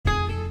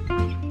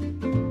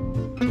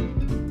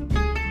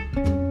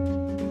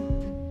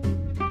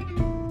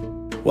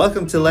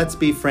Welcome to Let's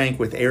Be Frank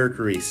with Eric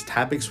Ruiz.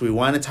 Topics we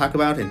want to talk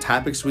about and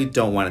topics we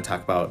don't want to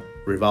talk about,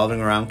 revolving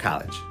around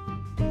college.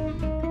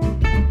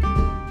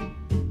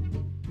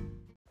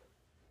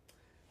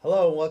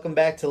 Hello, and welcome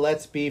back to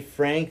Let's Be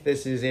Frank.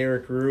 This is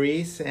Eric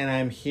Ruiz, and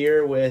I'm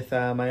here with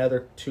my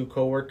other two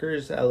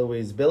co-workers,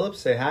 Eloise Billups.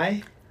 Say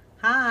hi.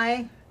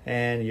 Hi.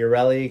 And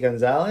Ureli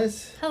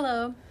Gonzalez.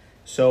 Hello.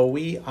 So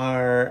we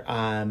are,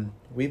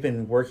 we've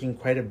been working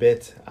quite a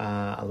bit,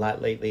 a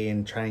lot lately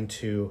in trying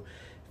to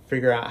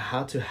figure out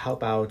how to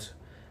help out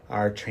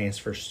our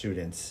transfer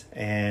students.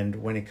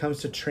 And when it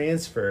comes to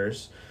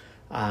transfers,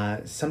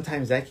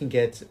 sometimes that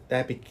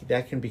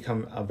can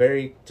become a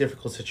very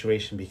difficult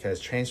situation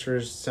because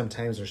transfers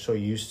sometimes are so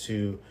used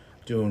to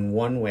doing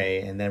one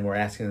way, and then we're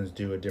asking them to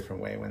do a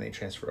different way when they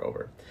transfer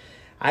over.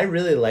 I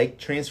really like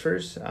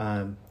transfers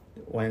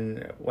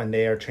when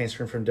they are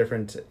transferring from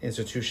different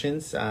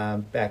institutions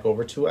back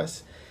over to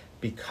us,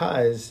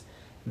 because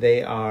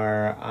they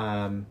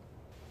are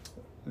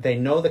they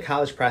know the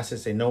college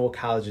process, they know what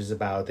college is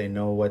about, they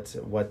know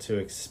what to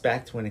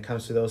expect when it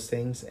comes to those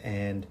things,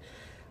 and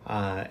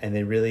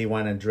they really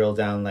want to drill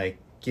down, like,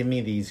 give me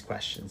these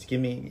questions,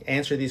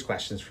 answer these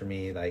questions for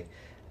me. Like,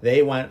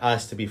 they want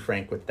us to be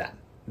frank with them.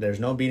 There's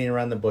no beating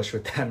around the bush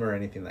with them or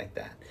anything like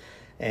that.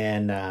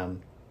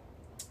 And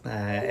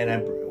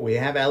we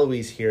have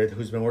Eloise here,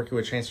 who's been working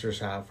with transfers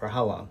for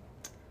how long?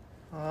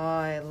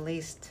 Oh, at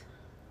least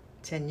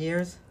 10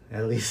 years.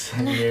 At least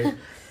 10 years.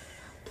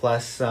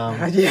 Plus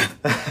some. Yeah.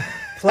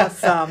 Plus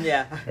some,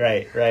 yeah.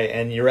 Right.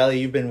 And Ureli,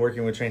 you've been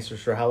working with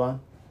transfers for how long?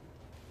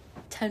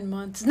 10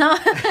 months. No.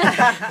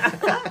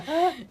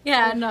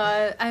 Yeah,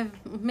 no,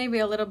 I've maybe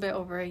a little bit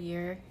over a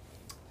year.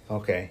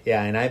 Okay.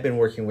 Yeah, and I've been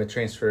working with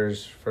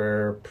transfers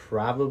for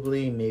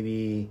probably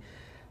maybe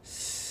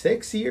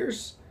 6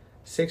 years.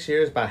 6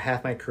 years, about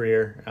half my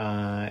career,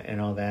 and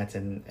all that,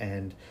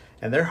 and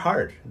they're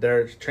hard.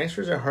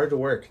 Transfers are hard to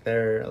work.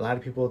 A lot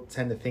of people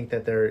tend to think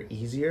that they're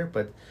easier,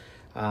 but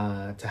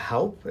to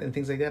help and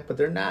things like that, but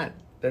they're not.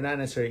 They're not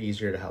necessarily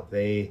easier to help.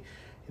 You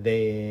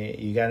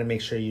got to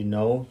make sure you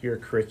know your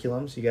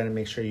curriculums. You got to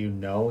make sure you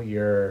know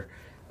your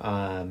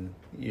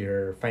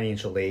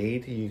financial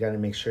aid. You got to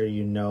make sure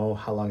you know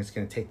how long it's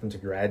going to take them to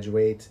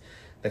graduate,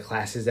 the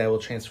classes that will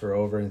transfer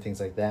over, and things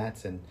like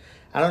that. And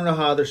I don't know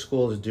how other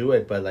schools do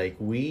it, but like,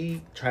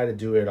 we try to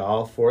do it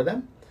all for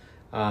them.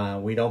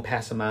 We don't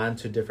pass them on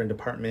to different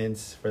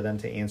departments for them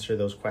to answer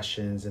those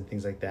questions and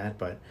things like that.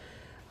 But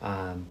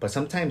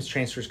sometimes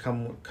transfers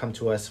come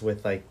to us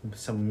with like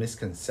some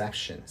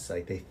misconceptions.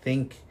 Like, they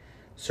think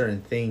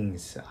certain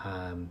things,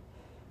 like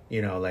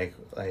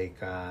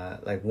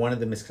one of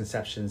the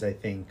misconceptions, I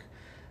think,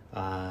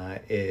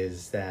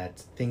 is that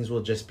things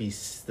will just be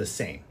the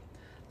same.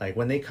 Like,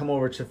 when they come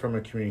over from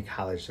a community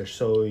college, they're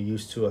so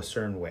used to a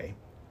certain way,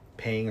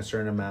 paying a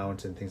certain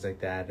amount and things like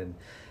that,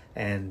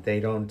 and they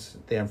don't.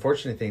 The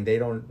unfortunate thing, they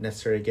don't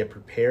necessarily get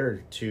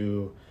prepared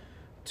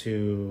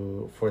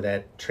for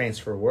that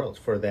transfer world,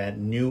 for that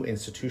new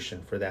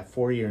institution, for that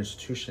 4-year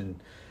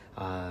institution,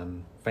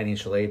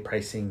 financial aid,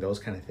 pricing, those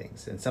kind of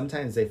things, and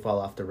sometimes they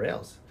fall off the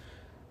rails,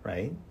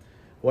 right?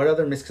 What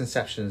other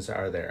misconceptions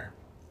are there?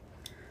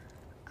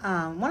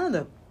 One of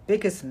the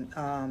biggest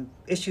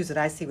issues that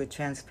I see with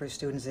transfer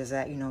students is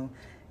that,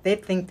 they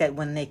think that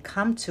when they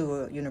come to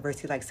a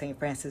university like St.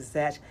 Francis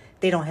that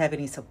they don't have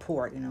any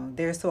support.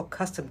 They're so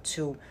accustomed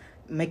to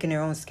making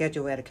their own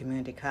schedule at a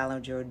community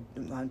college, or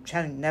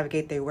trying to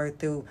navigate their way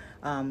through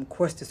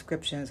course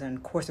descriptions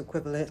and course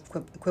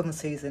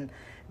equivalencies, and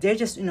they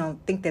just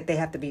think that they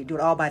have to do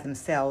it all by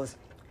themselves.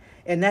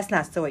 And that's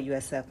not so at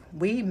USF.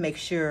 We make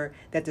sure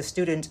that the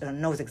student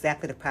knows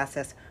exactly the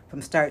process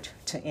from start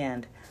to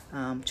end,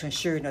 to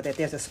ensure that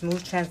there's a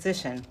smooth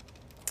transition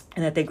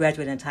and that they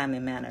graduate in a timely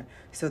manner.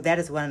 So that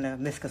is one of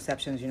the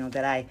misconceptions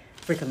that I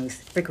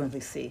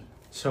frequently see.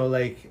 So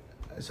they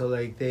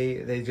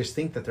just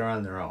think that they're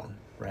on their own,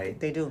 right?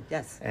 They do,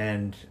 yes.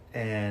 And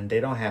they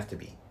don't have to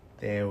be.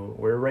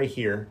 We're right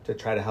here to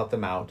try to help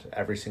them out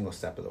every single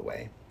step of the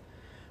way.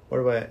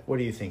 What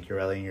do you think,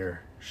 Ureli, in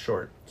your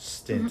short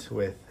stint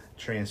with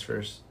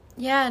transfers?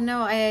 Yeah,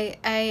 no,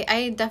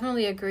 I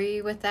definitely agree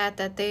with that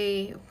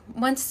they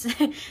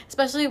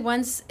especially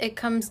once it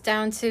comes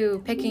down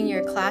to picking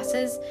your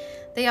classes,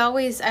 I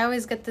always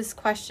get this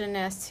question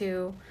as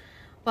to,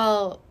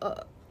 well,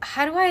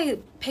 how do I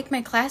pick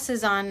my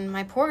classes on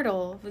my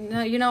portal?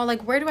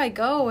 Like, where do I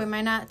go? Am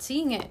I not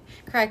seeing it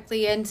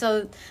correctly? And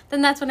so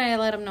then that's when I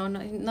let them know,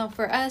 no,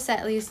 for us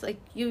at least, like,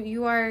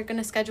 you are going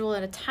to schedule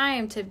at a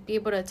time to be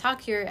able to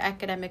talk to your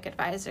academic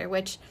advisor,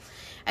 which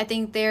I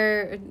think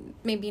they're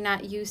maybe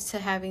not used to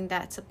having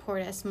that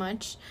support as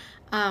much.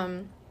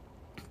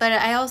 But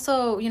I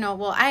also,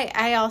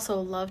 I also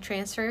love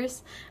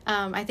transfers.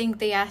 I think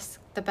they ask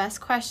the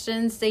best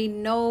questions. They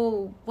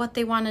know what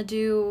they want to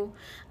do.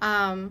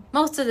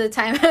 Most of the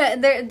time,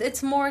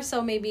 it's more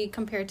so maybe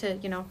compared to,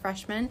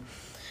 freshmen.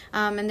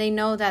 And they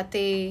know that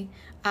they,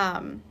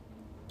 financial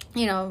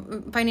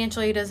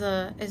aid is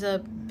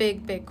a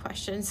big, big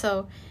question.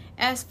 So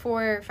as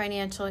for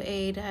financial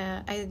aid,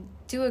 I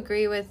do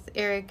agree with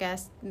Eric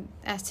as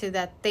to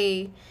that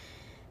they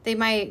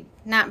might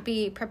not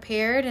be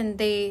prepared, and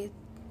they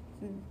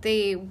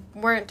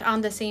weren't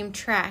on the same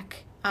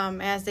track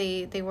as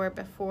they were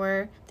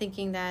before,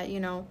 thinking that,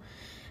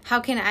 how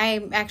can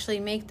I actually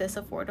make this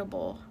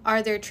affordable?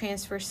 Are there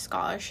transfer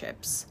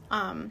scholarships?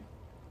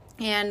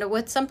 And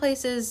with some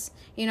places,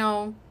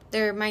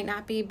 there might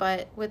not be,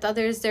 but with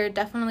others there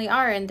definitely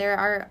are, and there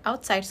are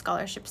outside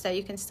scholarships that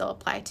you can still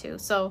apply to.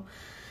 So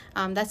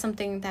that's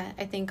something that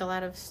I think a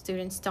lot of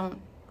students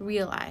don't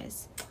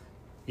realize.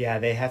 Yeah,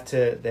 they have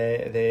to,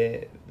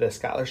 the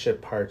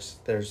scholarship parts,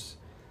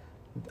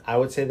 I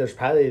would say there's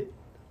probably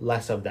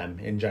less of them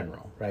in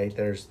general, right?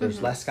 There's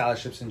less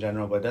scholarships in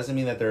general, but it doesn't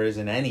mean that there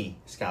isn't any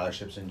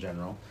scholarships in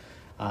general.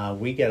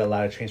 We get a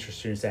lot of transfer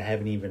students that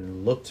haven't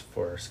even looked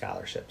for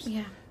scholarships.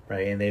 Yeah.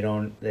 Right, and they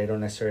don't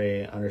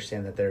necessarily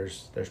understand that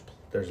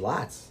there's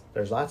lots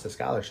of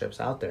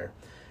scholarships out there,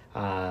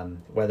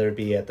 whether it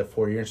be at the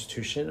 4-year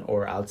institution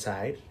or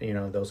outside,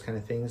 those kind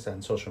of things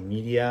on social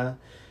media,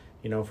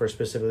 for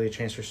specifically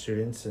transfer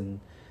students and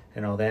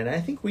all that. And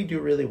I think we do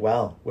really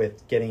well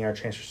with getting our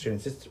transfer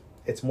students.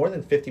 It's more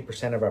than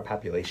 50% of our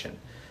population.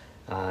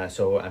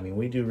 So I mean,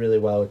 we do really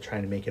well with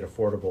trying to make it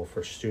affordable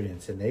for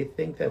students, and they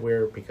think that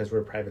because we're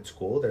a private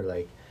school, they're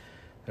like,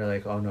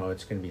 oh no,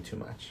 it's going to be too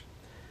much.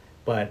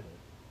 But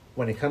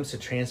when it comes to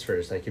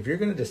transfers, like if you're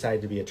going to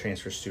decide to be a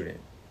transfer student,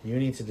 you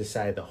need to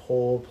decide the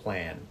whole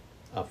plan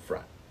up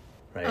front,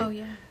 right? Oh,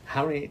 yeah.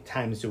 How many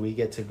times do we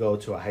get to go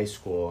to a high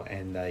school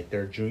and like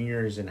they're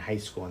juniors in high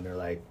school and they're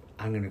like,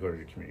 I'm going to go to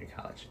the community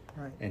college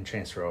and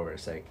transfer over.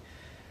 It's like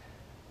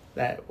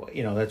that,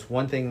 that's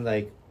one thing,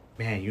 like,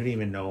 man, you don't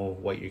even know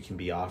what you can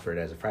be offered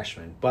as a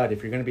freshman. But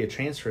if you're going to be a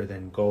transfer,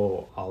 then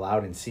go all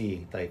out and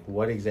see like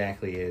what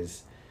exactly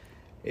is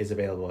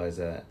available as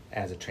a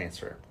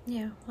transfer.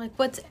 Yeah, like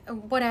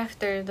what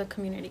after the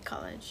community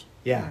college?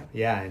 Yeah,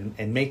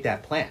 and make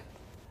that plan.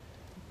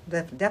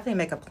 Definitely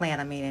make a plan.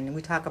 I mean, and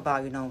we talk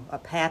about, a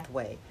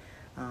pathway.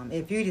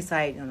 If you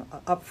decide,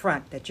 up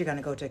front that you're going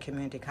to go to a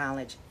community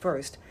college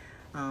first,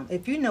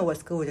 if you know what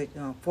school,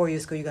 4-year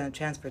school you're going to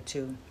transfer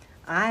to,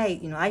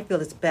 I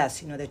feel it's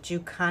best, that you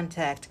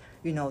contact,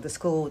 the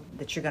school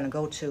that you're going to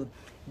go to,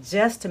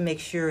 just to make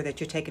sure that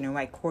you're taking the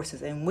right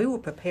courses. And we will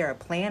prepare a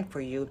plan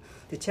for you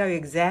to tell you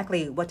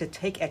exactly what to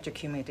take at your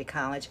community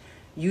college,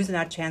 using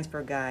our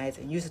transfer guides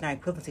and using our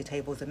equivalency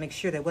tables to make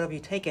sure that whatever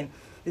you're taking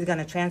is going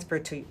to transfer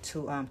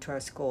to our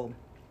school.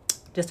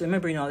 Just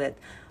remember, that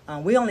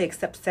we only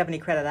accept 70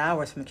 credit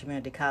hours from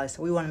community college,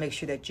 so we want to make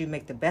sure that you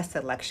make the best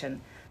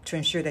selection to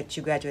ensure that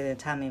you graduate in a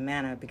timely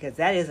manner, because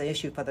that is an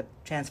issue for the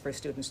transfer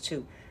students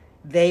too.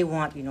 They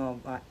want,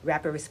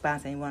 rapid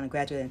response, and they want to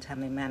graduate in a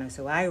timely manner.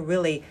 So I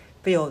really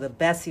feel the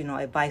best,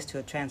 advice to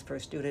a transfer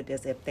student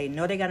is if they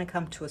know they're going to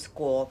come to a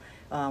school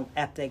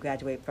after they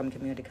graduate from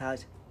community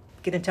college,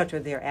 get in touch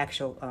with their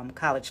actual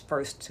college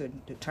first to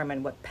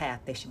determine what path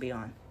they should be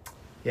on.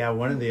 Yeah,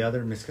 one of the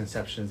other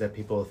misconceptions that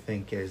people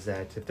think is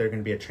that if they're going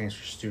to be a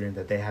transfer student,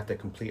 that they have to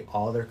complete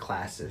all their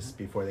classes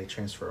before they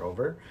transfer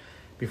over,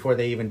 before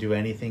they even do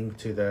anything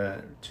to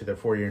the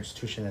 4-year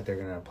institution that they're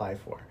going to apply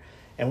for.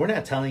 And we're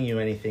not telling you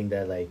anything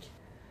that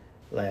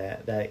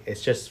that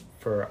it's just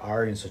for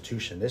our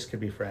institution. This could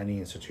be for any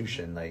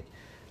institution. Like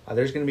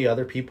there's going to be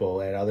other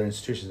people at other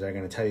institutions that are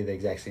going to tell you the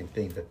exact same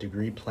thing, the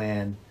degree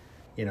plan,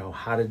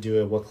 how to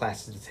do it, what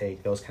classes to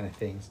take, those kind of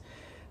things.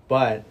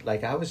 But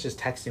like I was just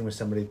texting with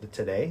somebody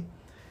today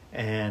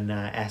and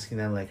asking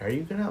them, like, are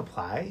you going to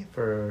apply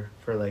for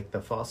like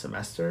the fall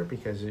semester?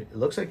 Because it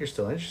looks like you're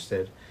still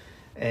interested.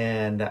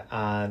 And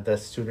the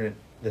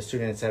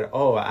student said,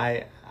 oh,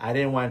 I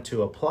didn't want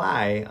to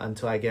apply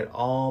until I get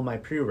all my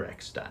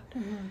prereqs done.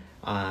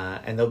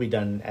 Mm-hmm. And they'll be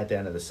done at the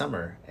end of the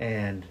summer.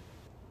 And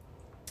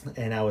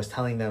I was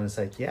telling them, it's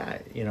like, yeah,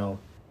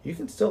 you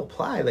can still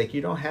apply. Like,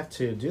 you don't have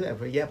to do that.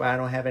 But I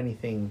don't have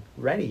anything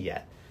ready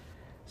yet.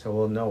 So,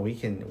 well, no, we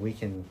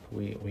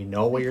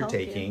know what you're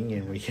taking,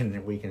 and we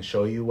can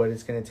show you what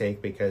it's going to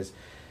take, because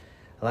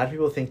a lot of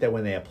people think that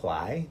when they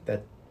apply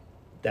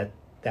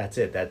that's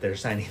it, that they're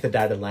signing the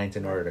dotted lines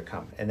in order to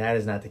come. And that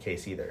is not the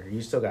case either.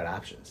 You still got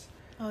options.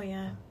 Oh,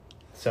 yeah.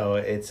 So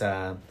it's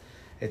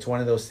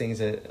one of those things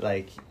that,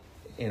 like,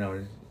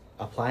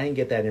 apply and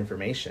get that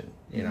information.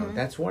 Mm-hmm.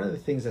 That's one of the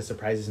things that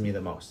surprises me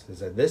the most, is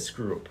that this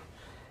group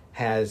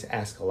has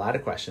asked a lot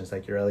of questions,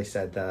 like you really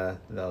said, the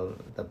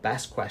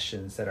best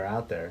questions that are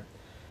out there.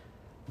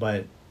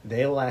 But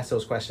they will ask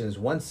those questions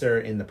once they're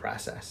in the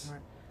process.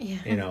 Yeah.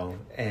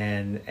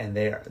 And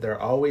they're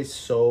always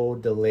so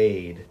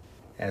delayed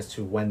as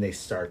to when they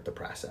start the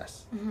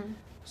process. Mm-hmm.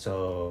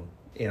 So,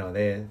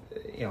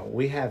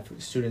 we have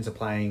students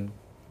applying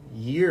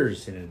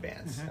years in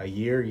advance, mm-hmm. a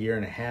year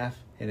and a half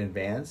in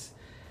advance.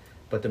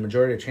 But the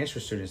majority of transfer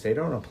students, they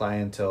don't apply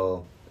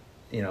until,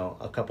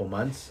 a couple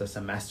months, a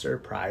semester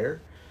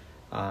prior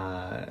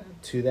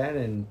to that.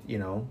 And,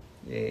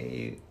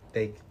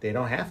 they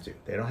don't have to.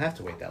 They don't have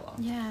to wait that long.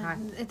 Yeah,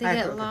 I- they I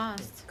get agree.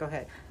 lost. Go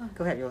ahead.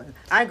 Go ahead, Yolanda.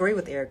 I agree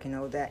with Eric,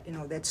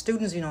 that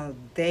students,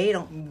 they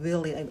don't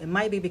really, it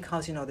might be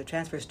because, the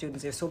transfer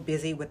students, they're so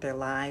busy with their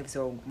lives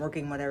or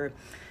working, whatever,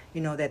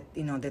 that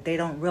they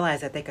don't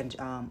realize that they can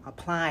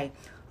apply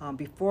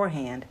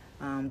beforehand,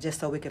 just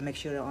so we can make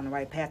sure they're on the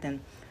right path.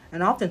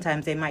 And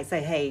oftentimes they might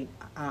say, hey,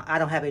 I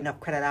don't have enough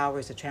credit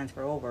hours to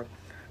transfer over.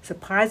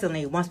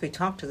 Surprisingly, once we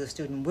talk to the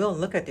student, we'll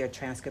look at their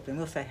transcript and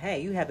we'll say,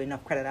 hey, you have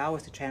enough credit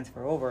hours to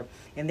transfer over.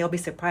 And they'll be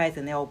surprised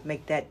and they'll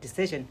make that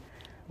decision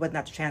whether or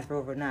not to transfer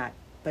over or not.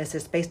 But it's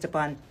just based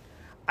upon,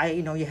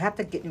 you have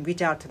to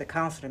reach out to the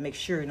counselor to make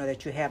sure,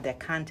 that you have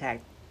that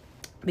contact,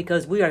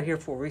 because we are here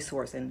for a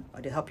resource and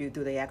to help you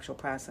through the actual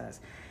process.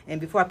 And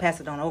before I pass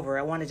it on over,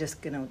 I want to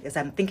just, as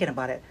I'm thinking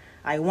about it,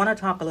 I want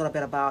to talk a little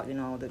bit about,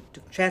 the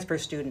transfer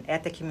student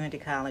at the community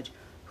college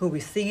who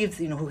receives,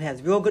 who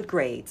has real good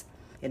grades,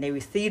 and they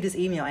receive this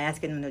email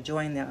asking them to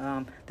join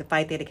the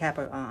Phi Theta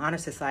Kappa Honor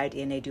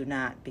Society, and they do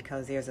not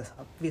because there's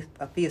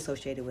a fee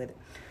associated with it.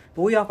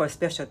 But we offer a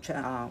special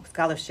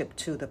scholarship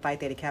to the Phi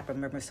Theta Kappa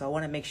members, so I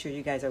want to make sure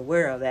you guys are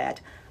aware of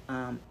that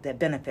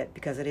benefit,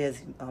 because it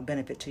is a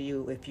benefit to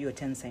you if you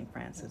attend St.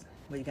 Francis.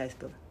 What do you guys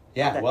feel?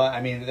 Yeah, well,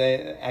 I mean,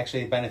 they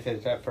actually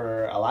benefit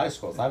for a lot of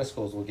schools. A lot of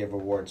schools will give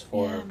awards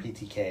for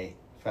PTK,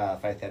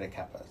 Phi Theta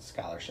Kappa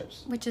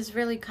scholarships. Which is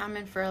really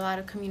common for a lot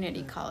of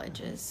community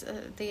colleges.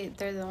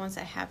 They're the ones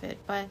that have it.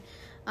 But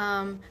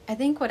I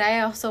think what I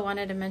also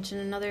wanted to mention,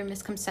 another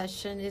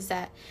misconception, is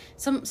that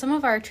some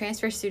of our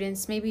transfer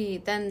students,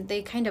 maybe then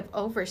they kind of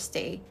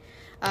overstay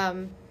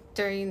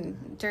during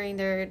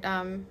their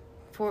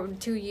for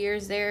 2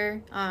 years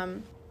there.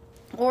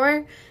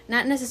 Or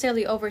not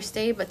necessarily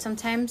overstay, but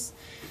sometimes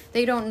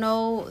they don't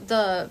know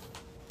the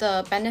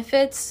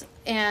benefits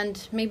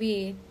and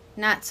maybe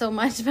not so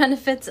much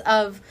benefits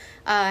of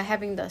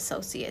having the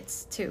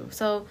associates too.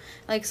 So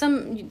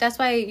that's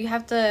why you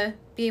have to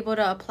be able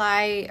to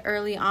apply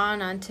early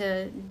on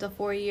onto the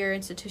 4-year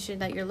institution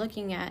that you're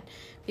looking at,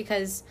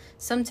 because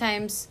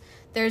sometimes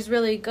there's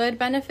really good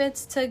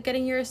benefits to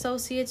getting your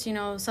associates.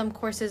 Some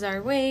courses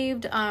are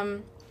waived.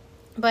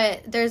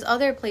 But there's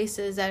other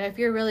places that if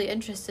you're really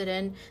interested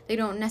in, they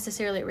don't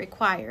necessarily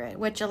require it,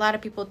 which a lot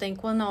of people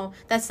think, well, no,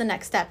 that's the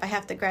next step. I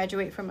have to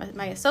graduate from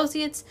my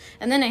associates,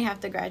 and then I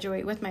have to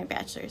graduate with my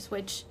bachelor's,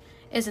 which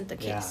isn't the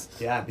case.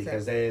 Yeah,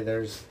 because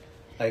there's,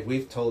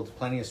 we've told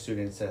plenty of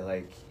students that,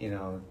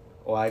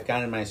 I've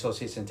gotten my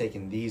associates and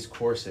taken these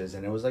courses,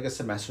 and it was like a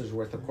semester's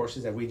worth of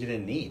courses that we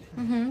didn't need,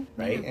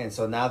 right? Mm-hmm. And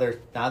so now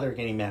they're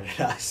getting mad at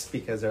us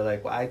because they're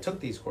like, well, I took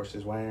these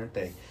courses, why aren't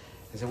they?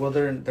 I said, well,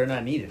 they're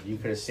not needed. You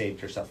could have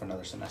saved yourself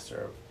another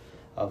semester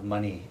of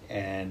money.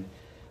 And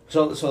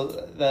so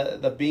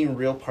the being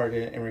real part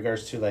in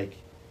regards to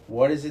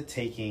what is it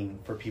taking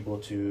for people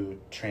to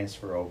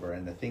transfer over,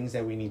 and the things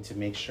that we need to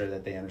make sure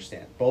that they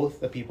understand, both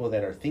the people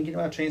that are thinking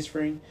about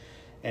transferring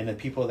and the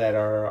people that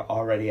are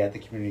already at the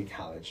community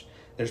college.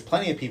 There's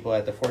plenty of people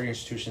at the 4-year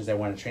institutions that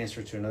want to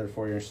transfer to another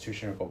 4-year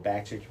institution or go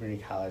back to a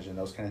community college and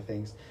those kind of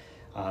things.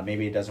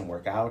 Maybe it doesn't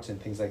work out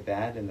and things like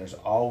that. And there's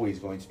always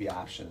going to be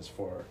options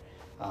for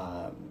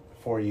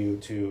you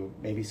to,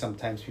 maybe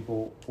sometimes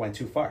people went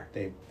too far.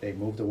 They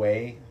moved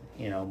away,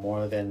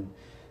 more than,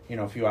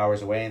 a few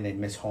hours away, and they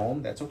miss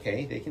home. That's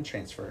okay. They can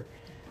transfer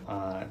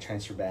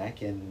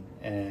back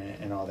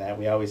and all that.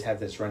 We always have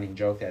this running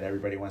joke that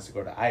everybody wants to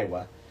go to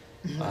Iowa.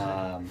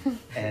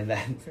 And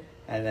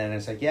then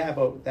it's like, yeah,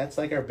 but that's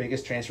our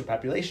biggest transfer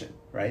population,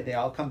 right? They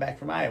all come back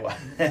from Iowa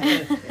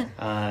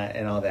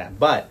and all that.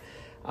 But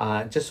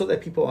just so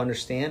that people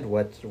understand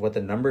what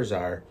the numbers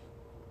are,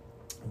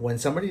 when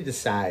somebody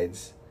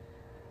decides,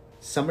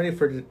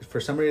 for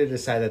somebody to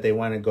decide that they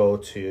want to go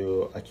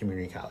to a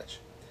community college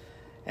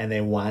and they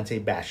want a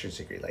bachelor's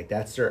degree,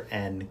 that's their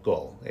end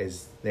goal,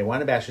 is they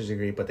want a bachelor's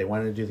degree, but they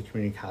want to do the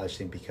community college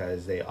thing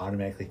because they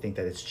automatically think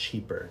that it's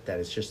cheaper, that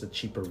it's just a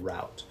cheaper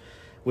route,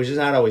 which is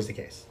not always the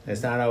case.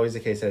 It's not always the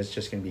case that it's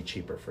just going to be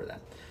cheaper for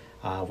them.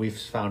 We've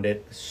found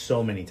it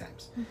so many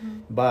times. Mm-hmm.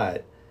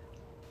 But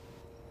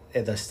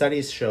the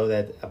studies show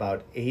that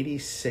about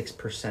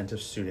 86%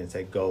 of students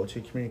that go to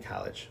community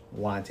college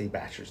want a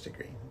bachelor's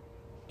degree.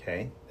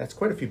 Okay, that's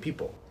quite a few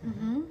people.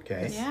 Mm-hmm.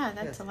 Okay, yeah,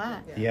 that's a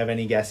lot. Do you have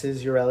any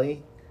guesses,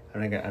 Ureli?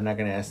 I'm not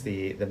gonna ask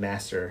the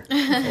master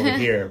over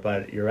here,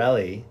 but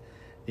Ureli,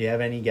 do you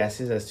have any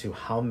guesses as to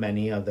how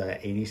many of the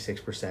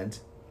 86%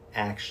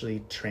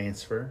 actually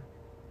transfer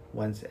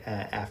once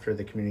after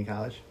the community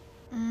college?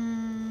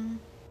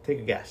 Take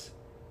a guess.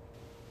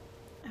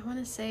 I want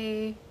to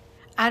say,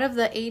 out of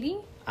the 80.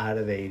 Out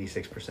of the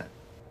 86%.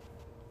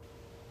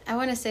 I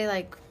want to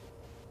say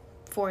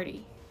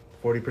 40.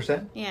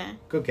 40%? Yeah.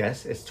 Good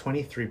guess. It's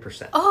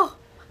 23%. Oh!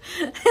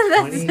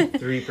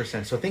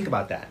 23%. So think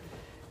about that.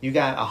 You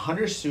got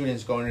 100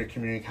 students going to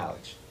community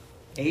college.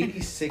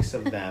 86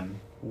 of them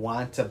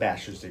want a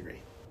bachelor's degree.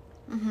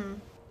 Mm-hmm.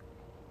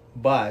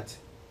 But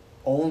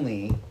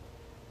only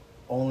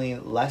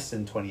less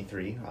than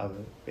 23,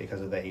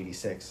 because of the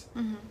 86,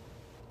 mm-hmm.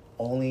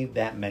 only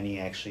that many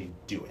actually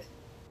do it.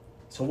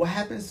 So what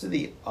happens to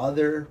the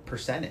other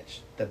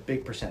percentage, the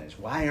big percentage?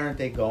 Why aren't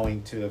they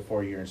going to the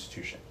 4-year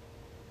institution?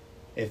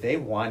 If they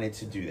wanted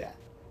to do that,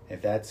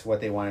 if that's what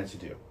they wanted to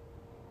do.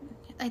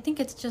 I think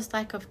it's just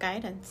lack of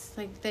guidance,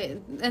 like they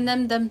and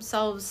them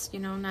themselves,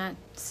 not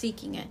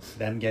seeking it.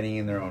 Them getting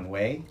in their own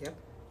way. Yep.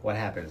 What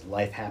happens?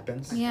 Life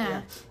happens.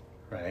 Yeah.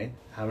 Right?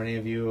 How many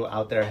of you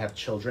out there have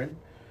children,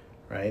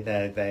 right?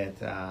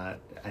 That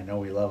I know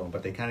we love them,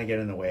 but they kind of get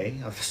in the way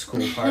of the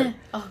school part.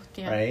 Oh,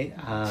 yeah. Right?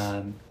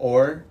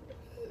 Or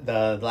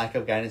the lack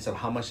of guidance of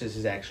how much this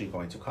is actually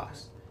going to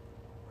cost,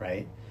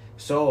 right?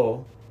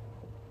 So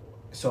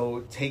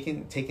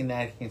taking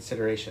that into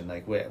consideration,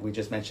 like we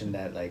just mentioned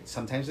that, like,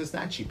 sometimes it's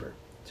not cheaper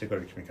to go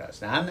to community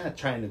college. Now, I'm not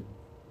trying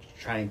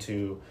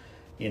to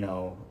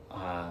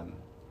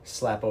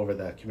slap over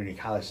the community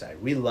college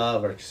side. We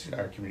love our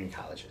community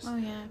colleges. Oh,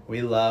 yeah.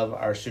 We love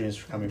our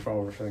students coming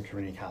over from the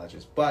community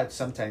colleges. But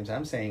sometimes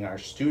I'm saying our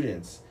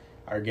students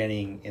are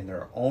getting in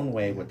their own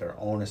way with their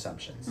own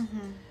assumptions.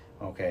 Mm-hmm.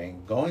 Okay,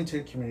 going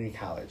to community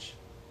college,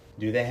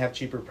 do they have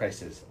cheaper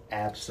prices?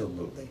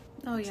 Absolutely.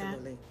 Oh, yeah.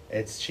 Absolutely.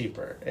 It's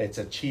cheaper. It's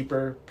a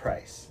cheaper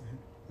price.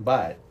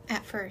 But,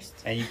 At first.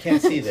 and you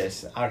can't see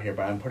this out here,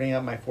 but I'm putting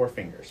up my 4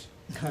 fingers.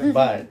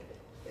 But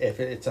if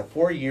it's a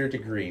 4-year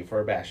degree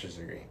for a bachelor's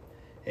degree,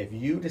 if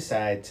you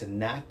decide to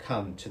not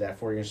come to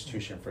that 4-year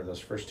institution for those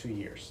first 2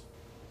 years,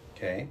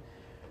 okay,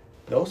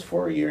 those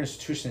 4-year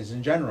institutions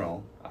in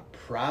general are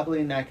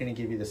probably not going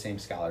to give you the same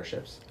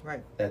scholarships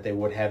Right. that they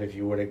would have if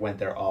you would have went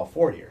there all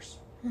 4 years.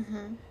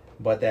 Mm-hmm.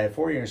 But that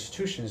 4-year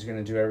institution is going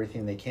to do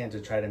everything they can to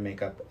try to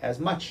make up as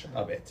much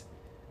of it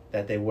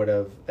that they would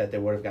have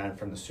gotten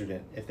from the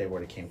student if they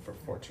would have came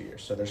for 2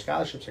 years. So their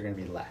scholarships are going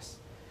to be less.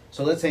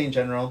 So let's say in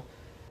general,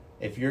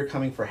 if you're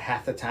coming for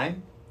half the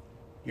time,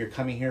 you're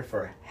coming here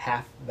for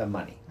half the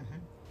money. Mm-hmm.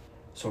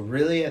 So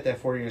really, at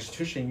that 4-year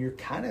institution, you're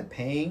kind of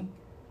paying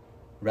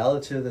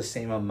relative the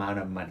same amount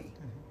of money,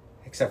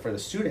 except for the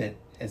student.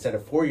 Instead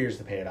of 4 years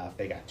to pay it off,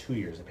 they got 2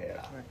 years to pay it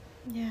off. Right.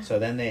 Yeah. So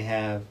then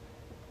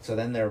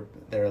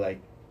their like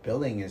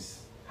billing is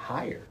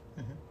higher,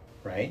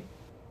 right?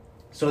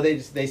 So they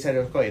said,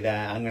 okay,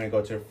 that I'm going to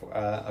go to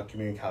a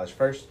community college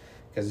first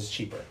because it's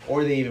cheaper,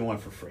 or they even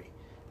went for free,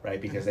 right?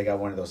 Because they got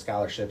one of those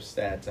scholarships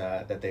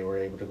that they were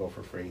able to go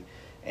for free,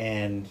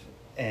 and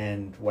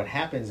what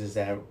happens is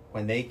that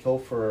when they go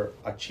for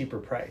a cheaper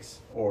price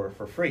or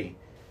for free,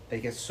 they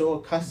get so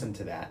accustomed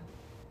to that,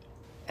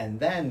 and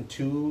then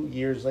 2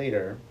 years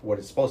later, what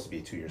it's supposed to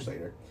be 2 years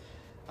later,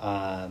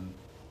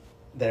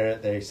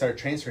 they start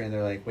transferring.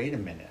 They're like, wait a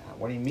minute,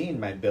 what do you mean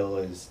my bill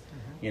is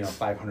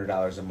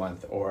 $500 a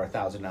month or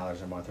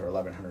 $1,000 a month or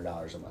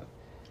 $1,100 a month?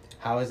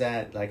 How is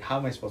that, like, how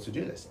am I supposed to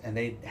do this? And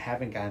they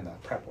haven't gotten the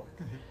prep work,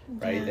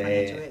 right?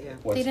 Yeah.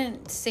 They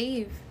didn't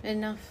save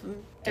enough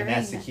and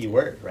that's the key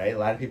word, right? A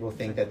lot of people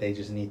think that they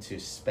just need to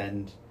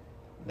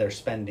they're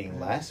spending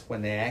less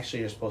when they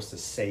actually are supposed to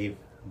save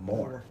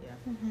more. Yeah.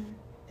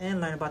 And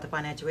learn about the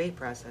financial aid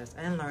process,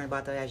 and learn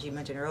about as you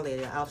mentioned earlier,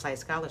 the outside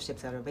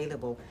scholarships that are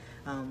available.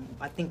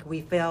 I think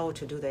we fail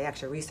to do the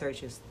actual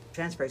research. As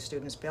transfer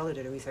students fail to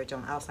do the research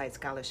on outside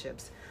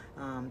scholarships,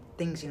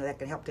 things that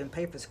can help them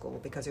pay for school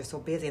because they're so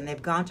busy, and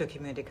they've gone to a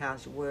community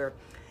college where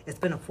it's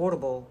been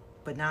affordable,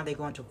 but now they're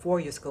going to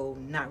 4-year school,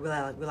 not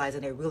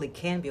realizing it really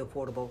can be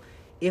affordable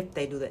if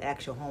they do the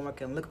actual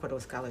homework and look for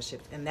those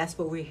scholarships. And that's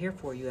what we're here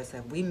for,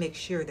 USF. We make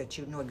sure that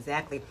you know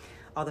exactly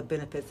all the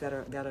benefits that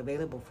are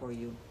available for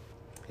you.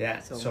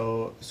 Yeah.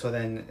 So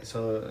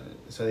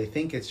they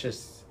think it's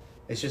just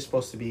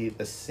supposed to be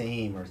the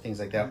same or things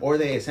like that, or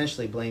they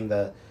essentially blame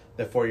the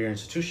 4-year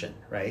institution,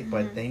 right?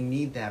 But they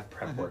need that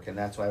prep work, and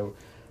that's why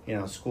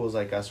schools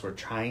like us, we're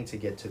trying to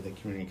get to the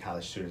community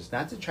college students,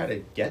 not to try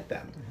to get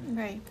them,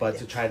 right, but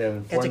to try to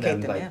inform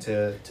Educate them,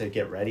 to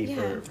get ready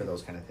for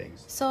those kind of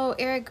things. So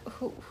Eric,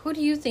 who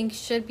do you think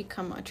should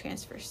become a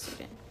transfer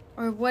student,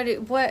 or what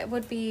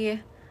would be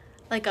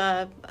like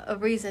a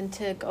reason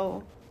to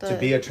go to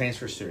be a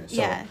transfer student?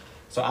 Yeah.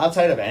 So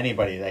outside of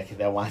anybody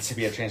that wants to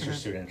be a transfer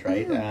student,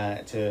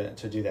 right?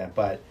 To do that,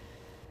 but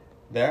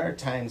there are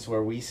times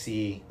where we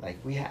see, like,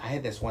 I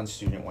had this one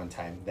student one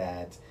time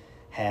that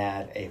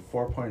had a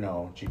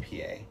 4.0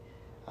 GPA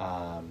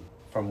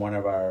from one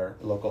of our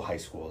local high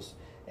schools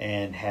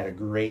and had a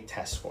great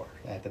test score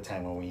at the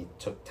time when we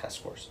took test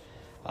scores,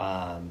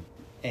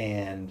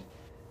 and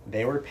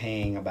they were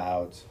paying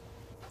about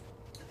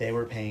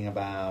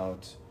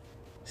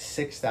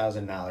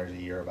 $6,000 a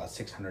year, about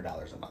 $600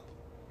 a month.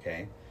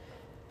 Okay.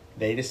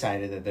 They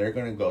decided that they're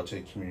going to go to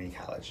a community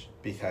college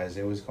because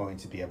it was going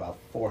to be about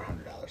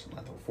 $400 a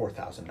month or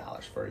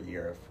 $4,000 for a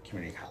year of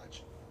community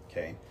college.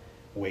 Okay,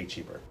 way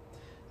cheaper.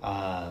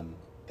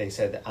 They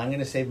said that I'm going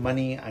to save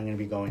money. I'm going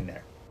to be going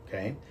there.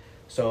 Okay,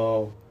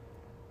 so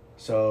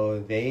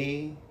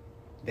they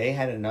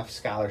had enough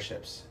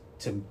scholarships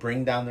to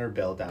bring down their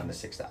bill down to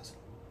 $6,000.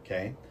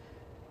 Okay,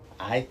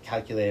 I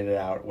calculated it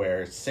out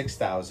where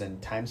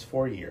 6,000 times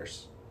 4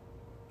 years.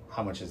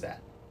 How much is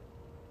that?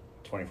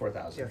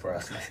 24,000 for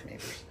us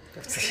estimators.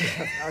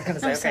 I was going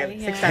to say, I'm okay, sorry,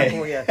 6 yeah. times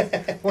 4,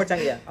 yeah. 4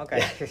 times, yeah, okay.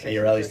 And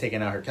Ureli's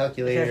taking out her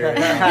calculator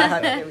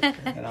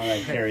and I'll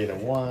like carry the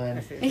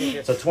one.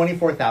 So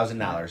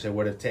 $24,000 it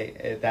would have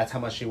taken. That's how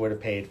much she would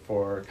have paid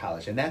for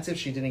college, and that's if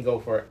she didn't go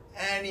for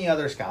any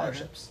other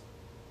scholarships.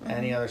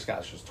 Any other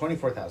scholarships,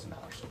 $24,000.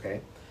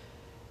 Okay,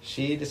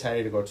 she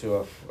decided to go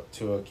to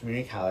a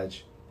community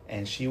college,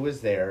 and she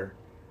was there.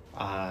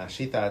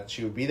 She thought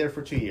she would be there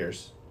for 2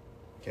 years,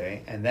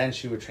 okay, and then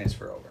she would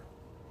transfer over,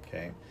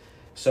 okay.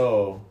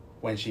 So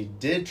when she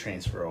did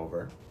transfer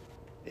over,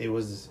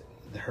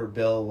 her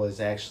bill was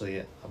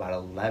actually about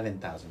 $11,000.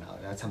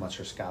 That's how much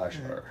her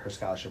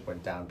scholarship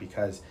went down,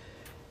 because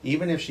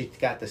even if she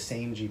got the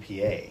same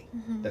GPA,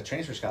 the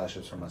transfer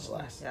scholarships were much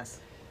less. Yes.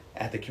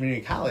 At the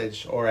community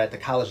college or at the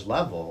college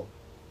level,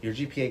 your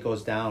GPA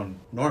goes down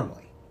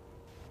normally,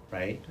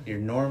 right? You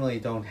normally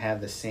don't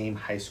have the same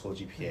high school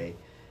GPA,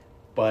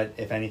 but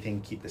if anything,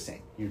 keep the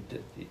same.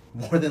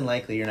 More than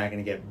likely, you're not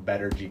going to get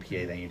better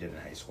GPA than you did in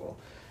high school,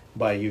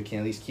 but you can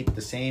at least keep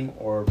the same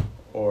or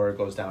it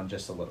goes down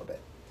just a little bit.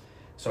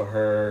 So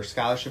her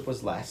scholarship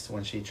was less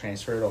when she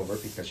transferred over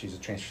because she's a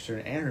transfer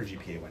student, and her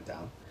GPA went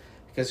down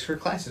because her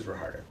classes were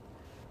harder.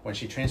 When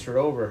she transferred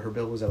over, her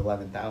bill was at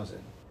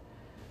 $11,000.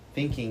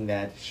 Thinking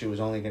that she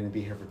was only going to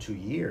be here for 2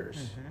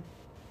 years,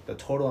 the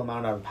total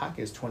amount out of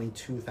pocket is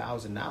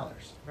 $22,000.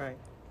 Right.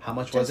 How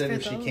much was Just it for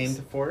if she came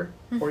to 4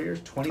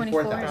 years? 24,000.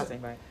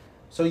 24,000. Right.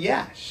 So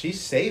yeah, she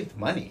saved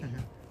money,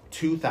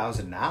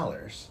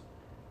 $2,000,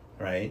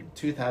 right?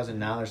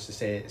 $2,000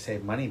 to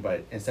save money,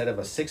 but instead of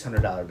a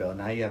 $600 bill,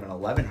 now you have an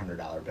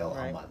 $1,100 bill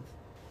a month,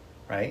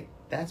 right?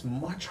 That's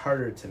much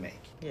harder to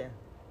make. Yeah.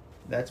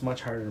 That's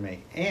much harder to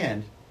make,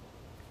 and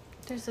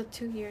There's a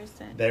 2 years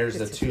then. there's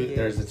the It's a 2 2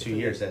 there's the years. 2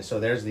 years there. So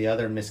there's the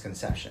other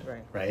misconception,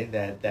 right?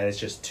 That it's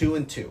just 2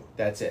 and 2.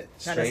 That's it.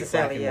 Not Straight black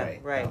necessarily, and yeah.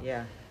 white. Right, No.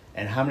 yeah.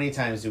 And how many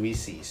times do we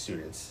see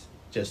students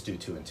just do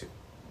 2 and 2?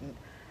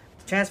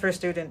 Transfer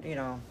student,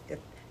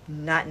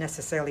 not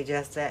necessarily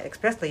just that,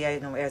 especially,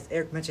 as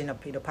Eric mentioned,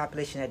 the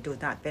population that do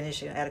not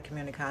finish at a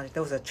community college,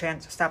 those are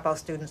stop-out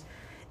students,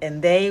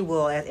 and they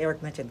will, as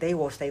Eric mentioned, they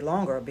will stay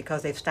longer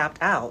because they've stopped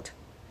out,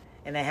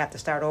 and they have to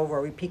start over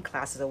or repeat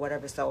classes or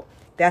whatever, so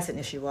that's an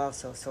issue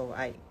also, so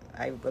I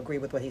agree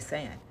with what he's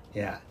saying.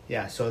 Yeah.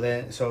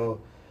 So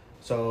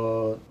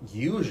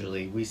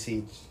usually we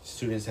see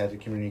students at the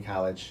community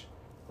college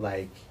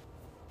like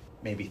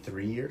maybe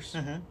 3 years,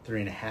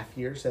 3.5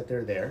 years that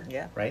they're there.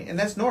 Yeah. Right. And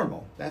that's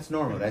normal.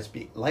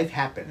 Life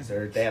happens.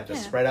 They have to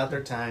spread out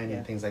their time Yeah.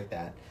 and things like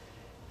that.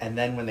 And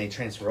then when they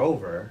transfer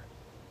over,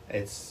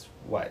 it's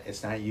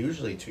not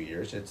usually 2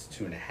 years. It's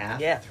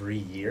 2.5, 3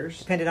 years.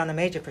 Depending on the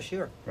major for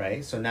sure.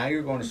 Right. So now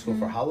you're going to school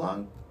for how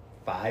long?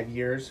 5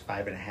 years,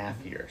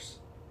 5.5 years.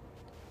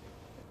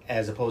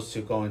 As opposed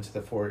to going to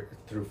the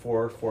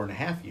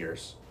 4.5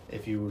 years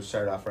if you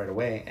start off right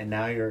away. And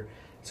now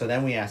so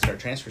then we ask our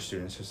transfer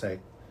students, it's like,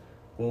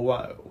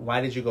 well, why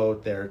did you go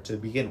there to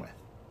begin with?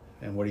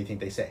 And what do you think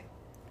they say?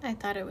 I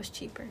thought it was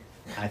cheaper.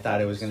 I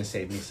thought it was going to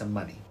save me some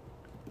money.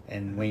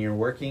 And when you're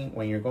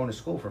going to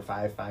school for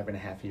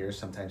 5.5 years,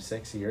 sometimes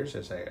 6 years,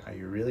 it's like, are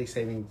you really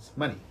saving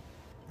money?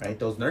 Right?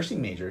 Those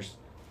nursing majors,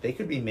 they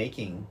could be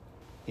making,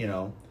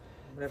 $40,000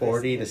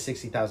 to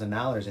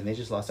 $60,000, and they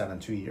just lost out on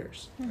 2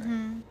 years.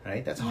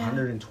 Right? That's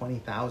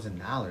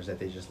 $120,000 that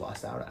they just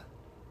lost out on.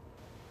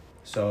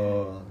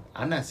 So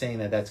I'm not saying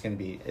that's going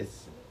to be.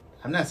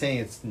 I'm not saying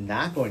it's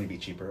not going to be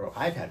cheaper.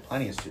 I've had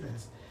plenty of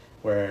students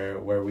where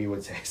we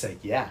would say, it's like,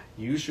 yeah,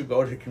 you should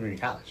go to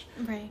community college.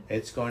 Right.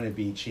 It's going to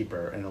be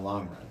cheaper in the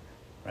long run,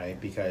 right?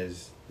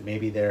 Because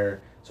maybe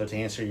so to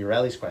answer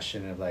Ureli's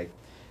question of like,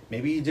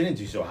 maybe you didn't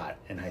do so hot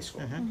in high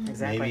school.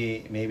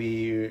 Exactly. Maybe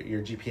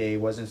your GPA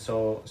wasn't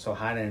so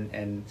hot,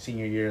 and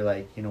senior year,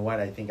 like, you know what,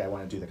 I think I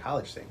want to do the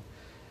college thing.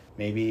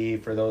 Maybe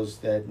for those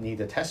that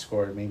need a test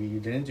score, maybe you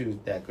didn't do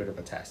that good of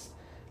a test.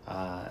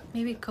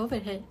 Maybe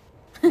COVID hit.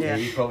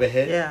 Maybe COVID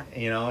hit, Yeah.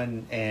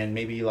 and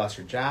maybe you lost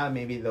your job,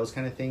 maybe those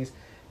kind of things.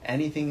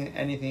 Anything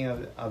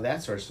of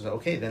that sort. So,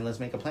 okay, then let's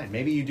make a plan.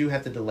 Maybe you do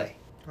have to delay.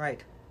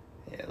 Right.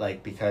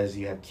 Like because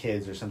you have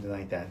kids or something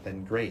like that,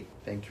 then great.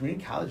 Then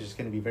community college is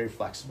going to be very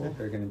flexible.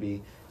 They're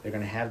going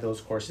to have those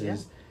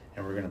courses,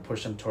 and we're going to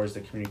push them towards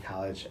the community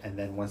college. And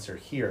then once they're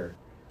here,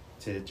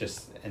 to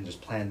just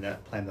plan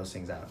those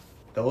things out.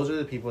 Those are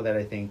the people that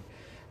I think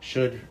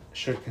should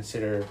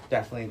consider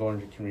definitely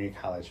going to community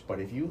college. But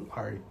if you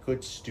are a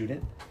good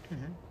student,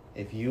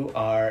 if you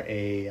are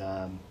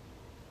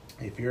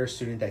if you're a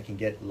student that can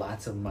get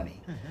lots of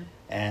money,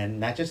 and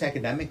not just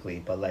academically,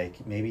 but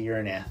like maybe you're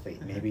an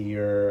athlete, maybe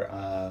you're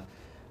a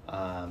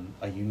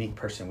unique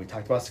person. We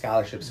talked about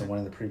scholarships in one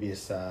of the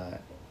previous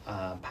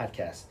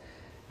podcasts.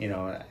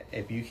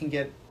 If you can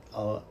get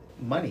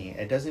money,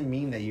 it doesn't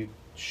mean that you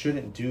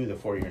shouldn't do the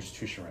 4-year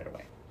institution right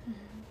away.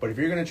 But if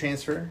you're going to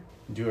transfer,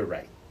 do it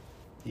right.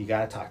 You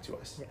got to talk to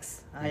us.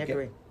 Yes, I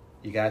agree.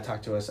 You got to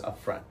talk to us up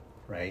front,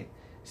 right?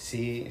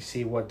 See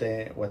what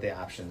the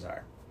options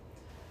are.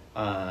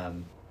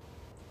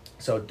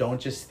 So don't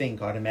just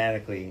think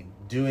automatically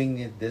doing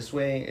it this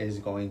way is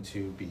going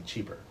to be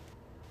cheaper.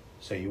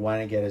 So you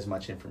want to get as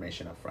much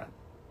information up front.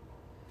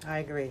 I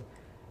agree.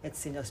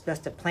 It's, it's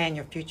best to plan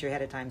your future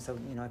ahead of time. So,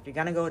 if you're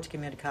going to go to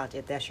community college,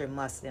 if that's your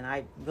must, then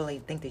I really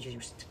think that you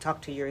should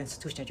talk to your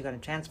institution that you're going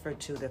to transfer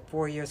to the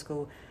 4-year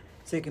school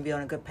so you can be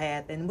on a good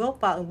path. And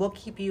we'll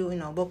keep you,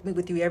 we'll meet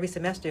with you every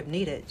semester if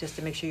needed, just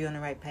to make sure you're on the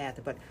right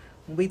path. But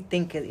we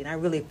think, and I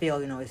really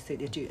feel, it's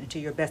to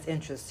your best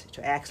interest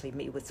to actually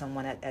meet with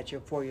someone at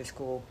your 4-year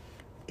school,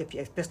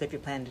 especially if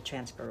you're planning to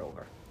transfer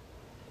over.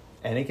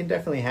 And it can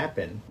definitely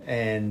happen.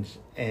 And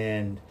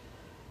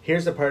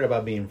here's the part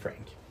about being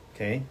frank.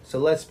 Okay, so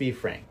let's be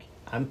frank.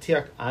 I'm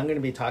going to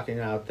be talking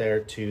out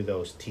there to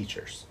those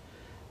teachers,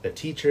 the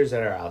teachers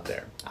that are out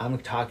there. I'm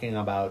talking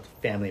about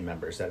family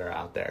members that are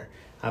out there.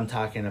 I'm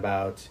talking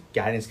about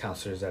guidance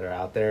counselors that are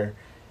out there.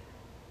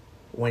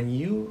 When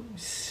you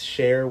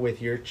share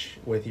with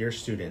your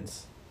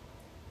students,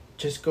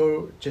 just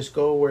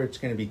go where it's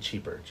going to be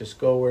cheaper. Just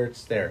go where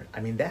it's there.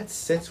 I mean, that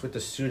sits with the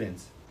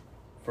students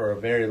for a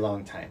very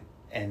long time,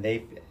 and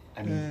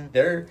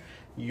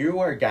you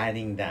are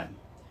guiding them.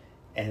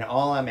 And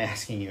all I'm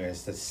asking you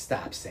is to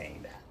stop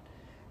saying that.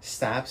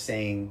 Stop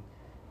saying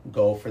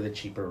go for the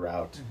cheaper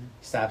route. Mm-hmm.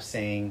 Stop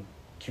saying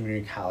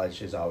community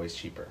college is always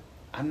cheaper.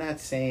 I'm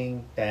not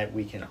saying that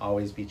we can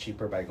always be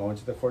cheaper by going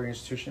to the 4-year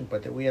institution,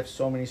 but that we have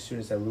so many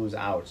students that lose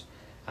out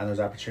on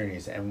those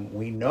opportunities. And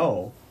we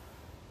know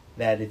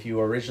that if you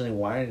originally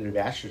wanted a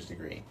bachelor's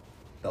degree,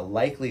 the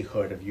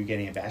likelihood of you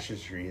getting a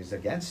bachelor's degree is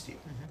against you,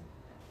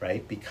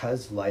 right?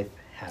 Because life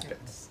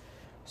happens.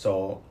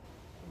 So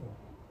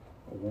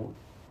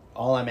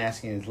all I'm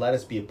asking is let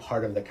us be a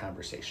part of the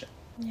conversation.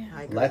 Yeah.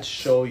 Let's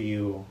show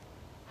you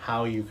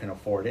how you can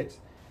afford it,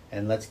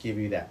 and let's give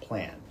you that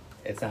plan.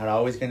 It's not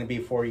always going to be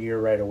 4-year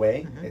right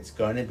away. Mm-hmm. It's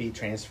going to be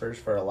transfers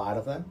for a lot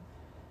of them,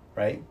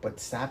 right? But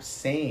stop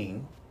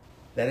saying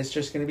that it's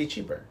just going to be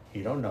cheaper.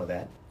 You don't know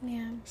that.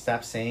 Yeah.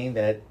 Stop saying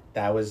that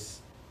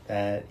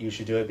you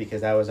should do it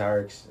because that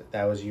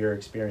was your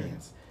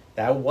experience. Mm-hmm.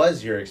 That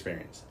was your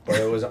experience, but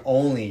it was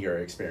only your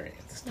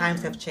experience.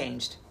 Times have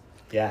changed.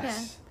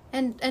 Yes.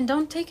 Yeah. And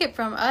don't take it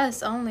from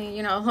us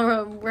only,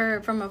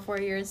 we're from a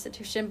 4-year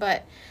institution,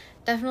 but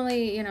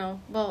definitely,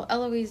 well,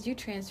 Eloise, you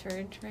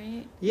transferred,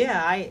 right?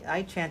 Yeah,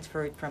 I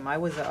transferred I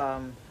went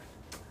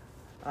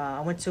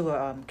to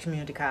a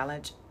community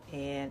college,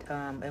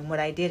 and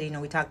what I did,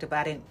 we talked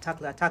about, I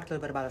talked a little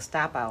bit about a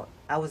stop out.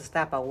 I was a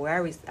stop out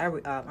where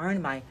I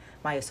earned my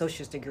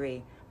associate's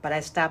degree, but I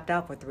stopped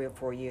out for 3 or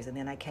 4 years, and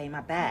then I came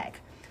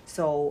back.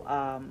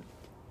 So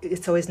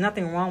it's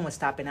nothing wrong with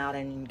stopping out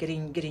and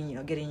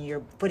getting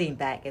your footing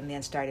back and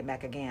then starting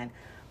back again.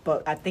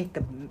 But I think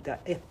the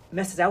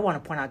message I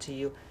want to point out to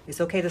you,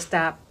 it's okay to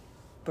stop,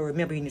 but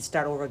remember you need to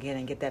start over again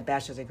and get that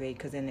bachelor's degree,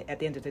 because then at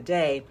the end of the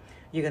day,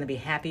 you're going to be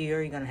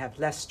happier, you're going to have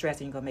less stress,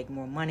 and you're going to make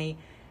more money,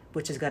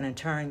 which is going to in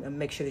turn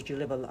make sure that you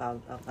live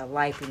a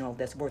life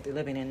that's worth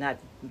living and not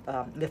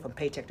live from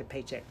paycheck to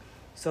paycheck.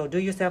 So do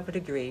yourself a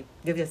degree,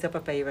 give yourself a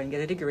favor and get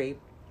a degree,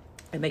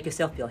 and make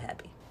yourself feel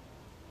happy.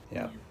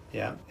 Yeah.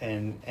 Yeah,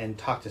 and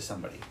talk to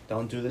somebody.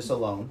 Don't do this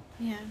alone.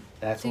 Yeah.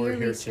 That's what we're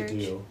here to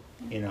do.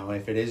 Yeah.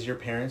 If it is your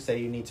parents that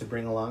you need to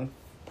bring along,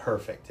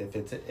 perfect. If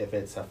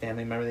it's a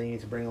family member that you need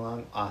to bring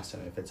along,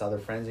 awesome. If it's other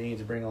friends that you need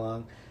to bring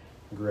along,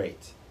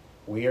 great.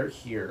 We are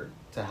here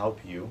to help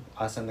you,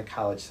 us on the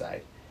college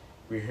side.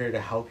 We're here to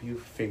help you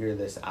figure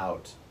this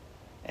out.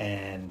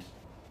 And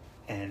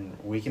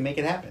we can make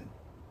it happen.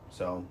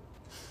 So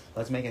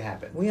let's make it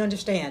happen. We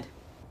understand.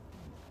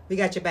 We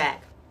got your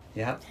back.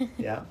 Yeah.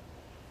 Yeah.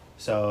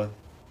 So,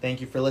 thank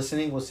you for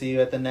listening. We'll see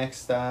you at the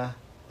next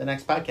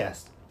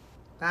podcast.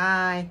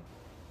 Bye.